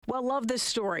Well, love this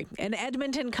story. An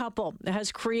Edmonton couple has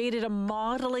created a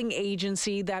modeling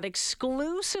agency that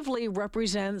exclusively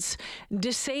represents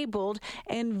disabled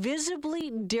and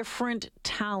visibly different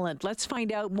talent. Let's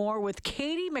find out more with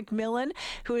Katie McMillan,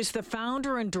 who is the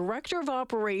founder and director of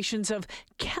operations of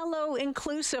Kello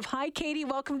Inclusive. Hi, Katie.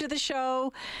 Welcome to the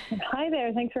show. Hi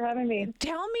there. Thanks for having me.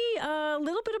 Tell me a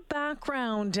little bit of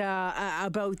background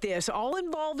about this, all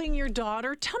involving your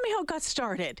daughter. Tell me how it got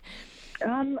started.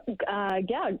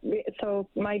 Yeah. So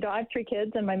I have 3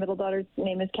 kids, and my middle daughter's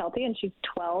name is Kelty, and she's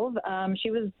 12. She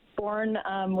was born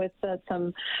with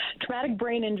some traumatic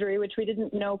brain injury, which we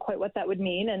didn't know quite what that would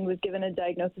mean, and was given a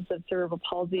diagnosis of cerebral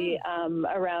palsy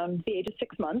around the age of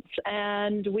 6 months.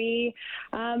 And we,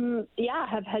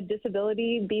 have had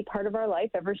disability be part of our life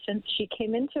ever since she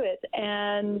came into it.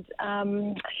 And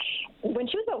when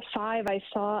she was about 5, I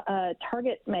saw a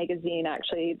Target magazine,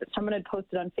 actually, that someone had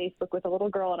posted on Facebook with a little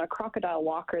girl on a crocodile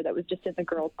walker that was just in the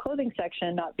girls' clothing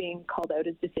section, not being called out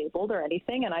as disabled or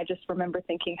anything. And I just remember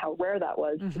thinking how rare that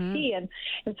was to see, and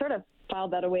sort of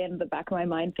filed that away in the back of my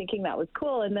mind, thinking that was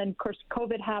cool. And then, of course,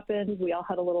 COVID happened. We all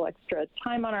had a little extra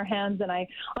time on our hands, and I,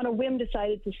 on a whim,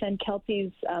 decided to send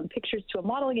Kelty's pictures to a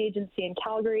modeling agency in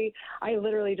Calgary. I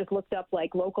literally just looked up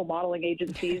like local modeling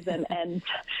agencies and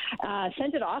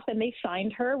sent it off, and they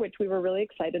signed her, which we were really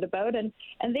excited about. And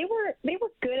they were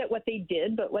good at what they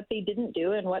did, but what they didn't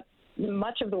do, and what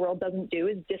much of the world doesn't do,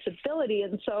 is disability.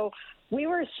 And so we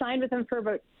were signed with them for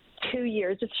about 2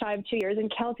 years, just shy of 2 years,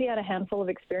 and Kelty had a handful of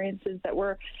experiences that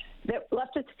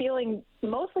left us feeling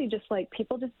mostly just like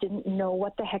people just didn't know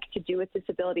what the heck to do with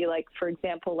disability. Like, for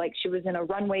example, like she was in a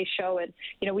runway show, and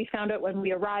we found out when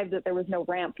we arrived that there was no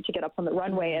ramp to get up on the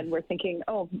runway, and we're thinking,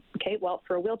 oh, okay, well,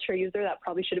 for a wheelchair user that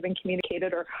probably should have been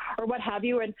communicated, or what have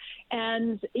you.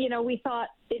 And we thought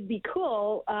it'd be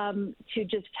cool to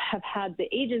just have had the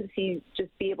agency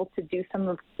just be able to do some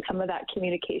of that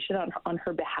communication on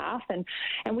her behalf.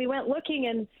 And we went looking,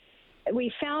 and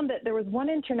we found that there was one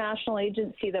international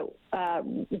agency that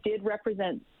did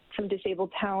represent some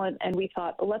disabled talent, and we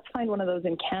thought, well, let's find one of those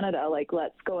in Canada. Like,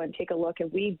 let's go and take a look.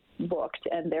 And we booked,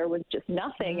 and there was just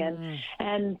nothing.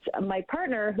 And my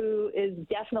partner, who is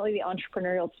definitely the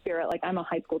entrepreneurial spirit, like, I'm a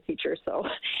high school teacher, so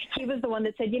he was the one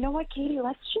that said, you know what, Katie,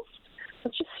 let's just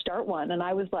start one. And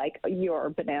I was like, you're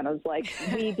bananas. Like,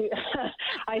 we do.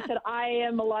 I said, I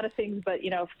am a lot of things, but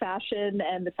fashion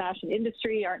and the fashion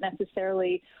industry aren't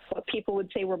necessarily what people would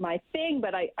say were my thing,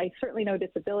 but I certainly know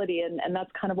disability, and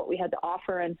that's kind of what we had to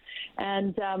offer. And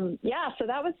so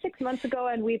that was 6 months ago,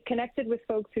 and we've connected with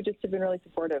folks who just have been really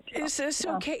supportive.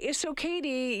 So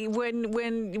Katie,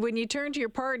 when you turned to your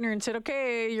partner and said,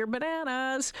 okay, you're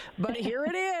bananas, but here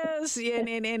it is,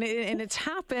 and it's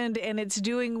happened, and it's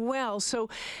doing well. So,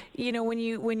 when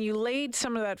you laid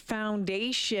some of that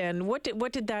foundation, what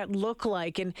did that look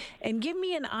like? And give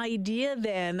me an idea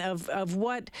then of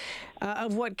what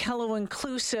Kello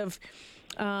Inclusive,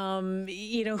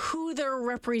 who they're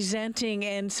representing,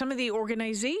 and some of the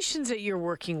organizations that you're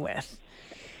working with.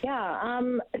 Yeah,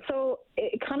 so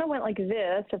it kind of went like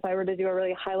this, if I were to do a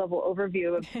really high-level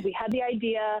overview. We had the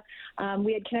idea.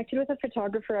 We had connected with a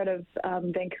photographer out of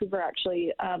Vancouver,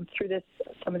 actually, through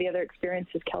some of the other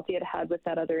experiences Kelty had with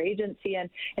that other agency. And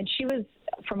she was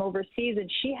from overseas,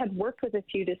 and she had worked with a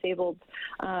few disabled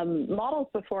models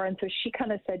before. And so she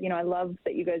kind of said, I love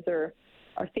that you guys are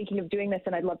thinking of doing this,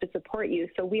 and I'd love to support you.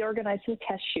 So we organized some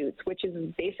test shoots, which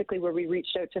is basically where we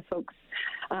reached out to folks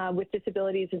with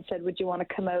disabilities and said, would you want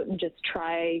to come out and just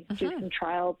do some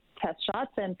trial test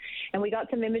shots? And we got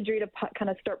some imagery to kind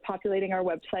of start populating our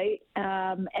website.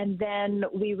 And then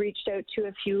we reached out to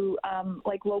a few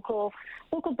like local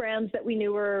brands that we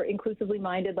knew were inclusively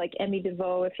minded, like Emmy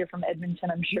DeVoe. If you're from Edmonton,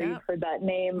 I'm sure you've heard that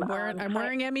name. I'm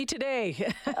wearing Emmy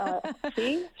today.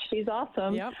 See, she's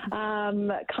awesome. Yep.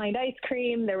 Kind Ice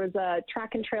Cream. There was a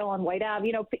Track and Trail on White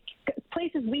Ave.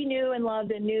 Places we knew and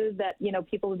loved, and knew that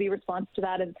people would be responsive to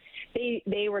that, and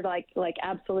they were like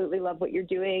absolutely love what you're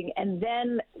doing. And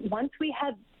then once we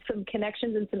had some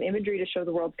connections and some imagery to show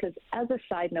the world, because as a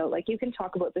side note, like, you can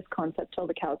talk about this concept till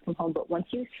the cows come home, but once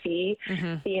you see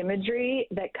the imagery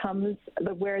that comes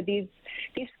where these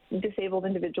disabled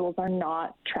individuals are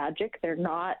not tragic, they're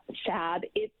not sad,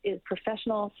 it is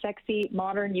professional, sexy,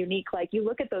 modern, unique. Like, you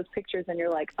look at those pictures and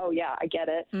you're like, oh yeah, I get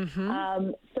it.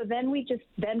 So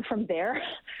then from there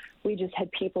we just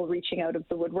had people reaching out of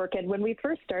the woodwork. And when we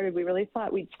first started, we really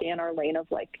thought we'd stay in our lane of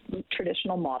like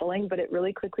traditional modeling, but it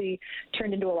really quickly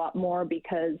turned into a lot more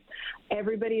because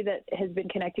everybody that has been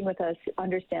connecting with us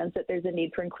understands that there's a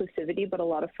need for inclusivity, but a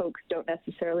lot of folks don't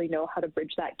necessarily know how to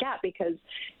bridge that gap because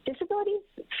disability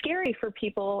is scary for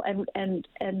people and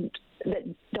that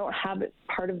don't have it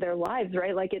part of their lives,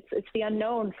 right? Like it's the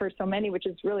unknown for so many, which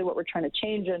is really what we're trying to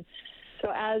change. And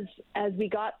so as we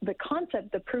got the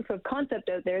concept, the proof of concept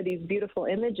out there, these beautiful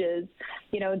images,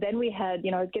 then we had,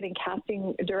 I was getting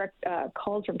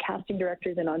calls from casting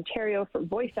directors in Ontario for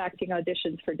voice acting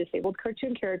auditions for disabled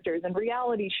cartoon characters and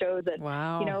reality shows. And,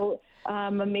 wow.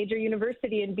 A major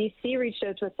university in BC reached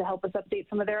out to us to help us update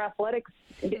some of their athletics.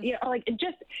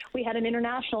 We had an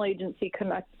international agency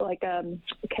connect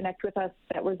with us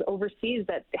that was overseas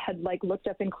that had looked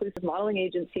up inclusive modeling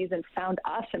agencies and found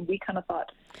us, and we kind of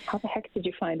thought, how the heck did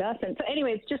you find us? And so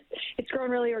anyway, it's grown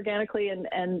really organically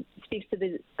and speaks to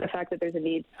the fact that there's a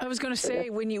need. I was going to say,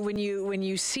 when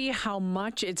you see how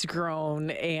much it's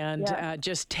grown and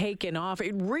just taken off,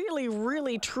 it really,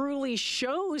 really, truly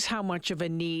shows how much of a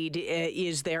need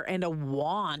is there and a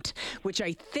want, which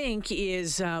I think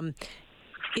is a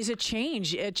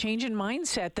change in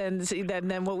mindset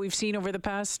than what we've seen over the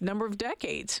past number of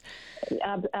decades.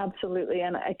 Absolutely,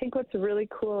 and I think what's really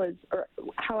cool is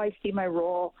how I see my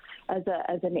role as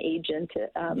an agent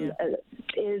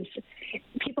is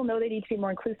people know they need to be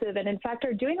more inclusive, and in fact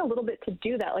are doing a little bit to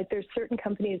do that. Like there's certain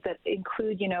companies that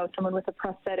include someone with a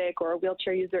prosthetic or a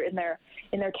wheelchair user in their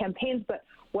campaigns, but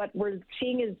what we're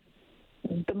seeing is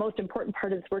the most important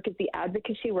part of this work is the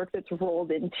advocacy work that's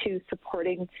rolled into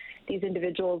supporting these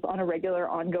individuals on a regular,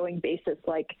 ongoing basis.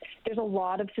 Like, there's a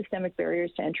lot of systemic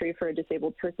barriers to entry for a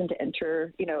disabled person to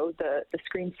enter, the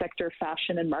screen sector,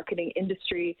 fashion and marketing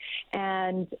industry.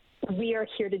 And we are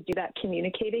here to do that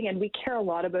communicating, and we care a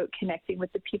lot about connecting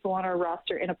with the people on our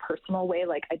roster in a personal way.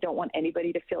 Like, I don't want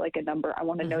anybody to feel like a number. I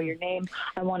want to know your name.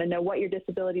 I want to know what your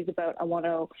disability is about. I want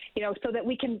to, so that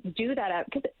we can do that out,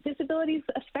 because disability is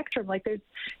a spectrum. Like there's,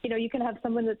 you can have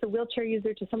someone that's a wheelchair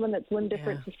user to someone that's limb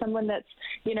different to someone that's,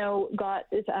 got,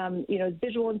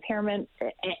 visual impairment,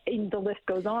 and the list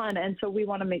goes on. And so we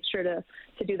want to make sure to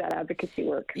do that advocacy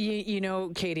work.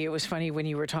 Katie, it was funny when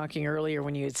you were talking earlier,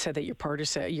 when you had said that your partner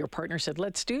said,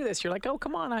 let's do this. You're like, oh,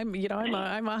 come on.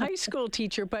 I'm a high school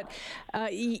teacher, but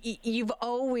you've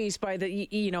always,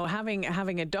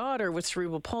 having a daughter with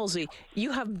cerebral palsy,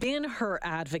 you have been her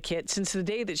advocate since the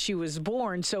day that she was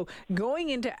born. So going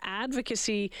into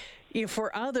advocacy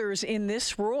for others in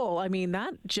this role, I mean,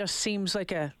 that just seems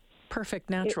like a perfect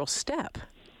natural step.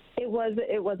 It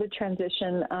was a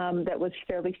transition that was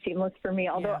fairly seamless for me.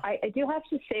 Although I do have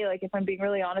to say, if I'm being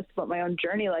really honest about my own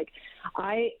journey,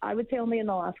 I would say only in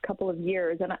the last couple of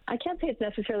years, and I can't say it's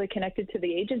necessarily connected to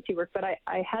the agency work, but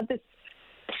I had this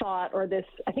thought, or this,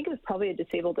 I think it was probably a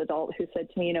disabled adult who said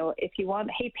to me, if you want,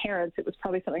 hey parents, it was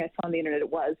probably something I saw on the internet, it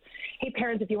was, hey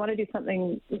parents, if you want to do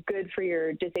something good for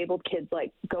your disabled kids,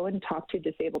 go and talk to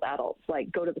disabled adults,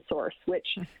 go to the source, which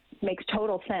makes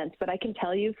total sense. But I can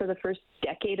tell you, for the first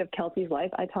decade of Kelty's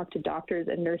life, I talked to doctors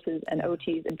and nurses and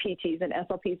OTs and PTs and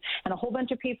SLPs and a whole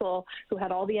bunch of people who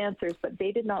had all the answers, but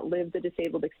they did not live the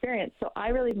disabled experience. So I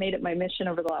really made it my mission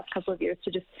over the last couple of years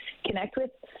to just connect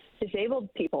with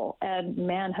disabled people, and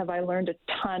man, have I learned a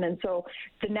ton. And so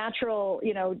the natural,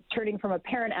 turning from a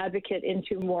parent advocate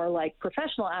into more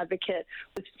professional advocate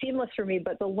was seamless for me,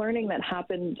 but the learning that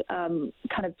happened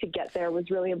kind of to get there was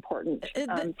really important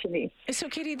to me. So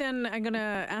Katie, then I'm going to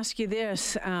ask you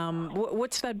this.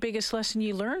 What's that biggest lesson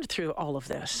you learned through all of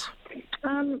this?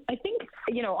 I think,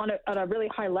 on a really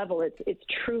high level, it's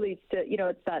truly,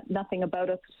 it's that nothing about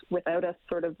us without us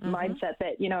sort of mindset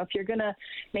that, if you're going to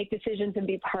make decisions and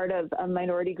be part of a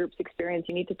minority group's experience,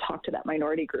 you need to talk to that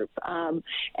minority group.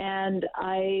 And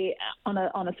I, on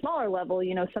a smaller level,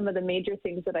 some of the major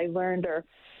things that I learned are,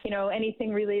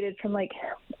 anything related from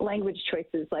language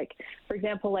choices. For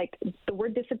example, the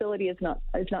word disability is not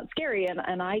scary.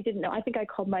 And I didn't know, I think I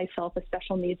called myself a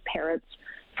special needs parent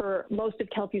for most of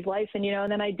Kelty's life. And, and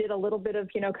then I did a little bit of,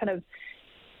 kind of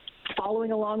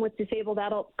following along with disabled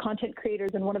adult content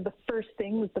creators. And one of the first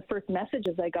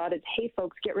messages I got is, hey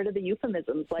folks, get rid of the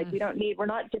euphemisms. We're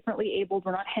not differently abled.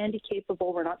 We're not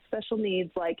handy-capable. We're not special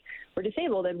needs. We're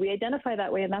disabled, and we identify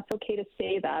that way, and that's okay to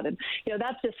say that. And,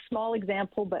 that's a small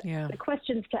example, but the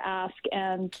questions to ask,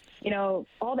 and,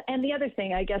 and the other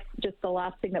thing, I guess, just the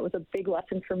last thing that was a big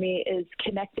lesson for me is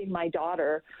connecting my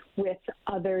daughter with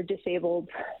other disabled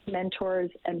mentors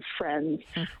and friends.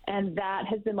 And that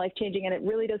has been life-changing, and it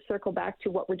really does circle circle back to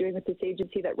what we're doing with this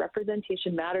agency, that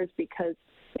representation matters, because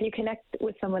when you connect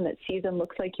with someone that sees and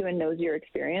looks like you and knows your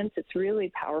experience, it's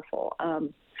really powerful.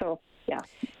 Yeah.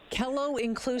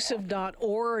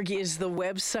 KelloInclusive.org is the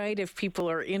website if people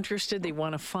are interested. They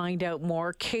want to find out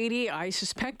more. Katie, I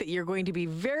suspect that you're going to be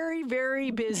very, very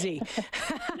busy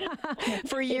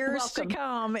for years to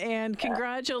come. And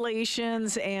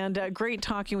congratulations, and great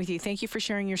talking with you. Thank you for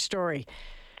sharing your story.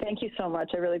 Thank you so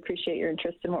much. I really appreciate your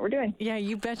interest in what we're doing. Yeah,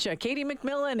 you betcha. Katie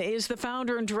McMillan is the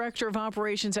founder and director of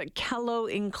operations at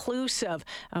Kello Inclusive,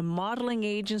 a modeling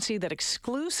agency that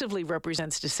exclusively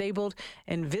represents disabled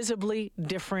and visibly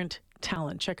different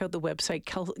talent. Check out the website,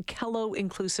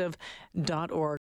 KelloInclusive.org.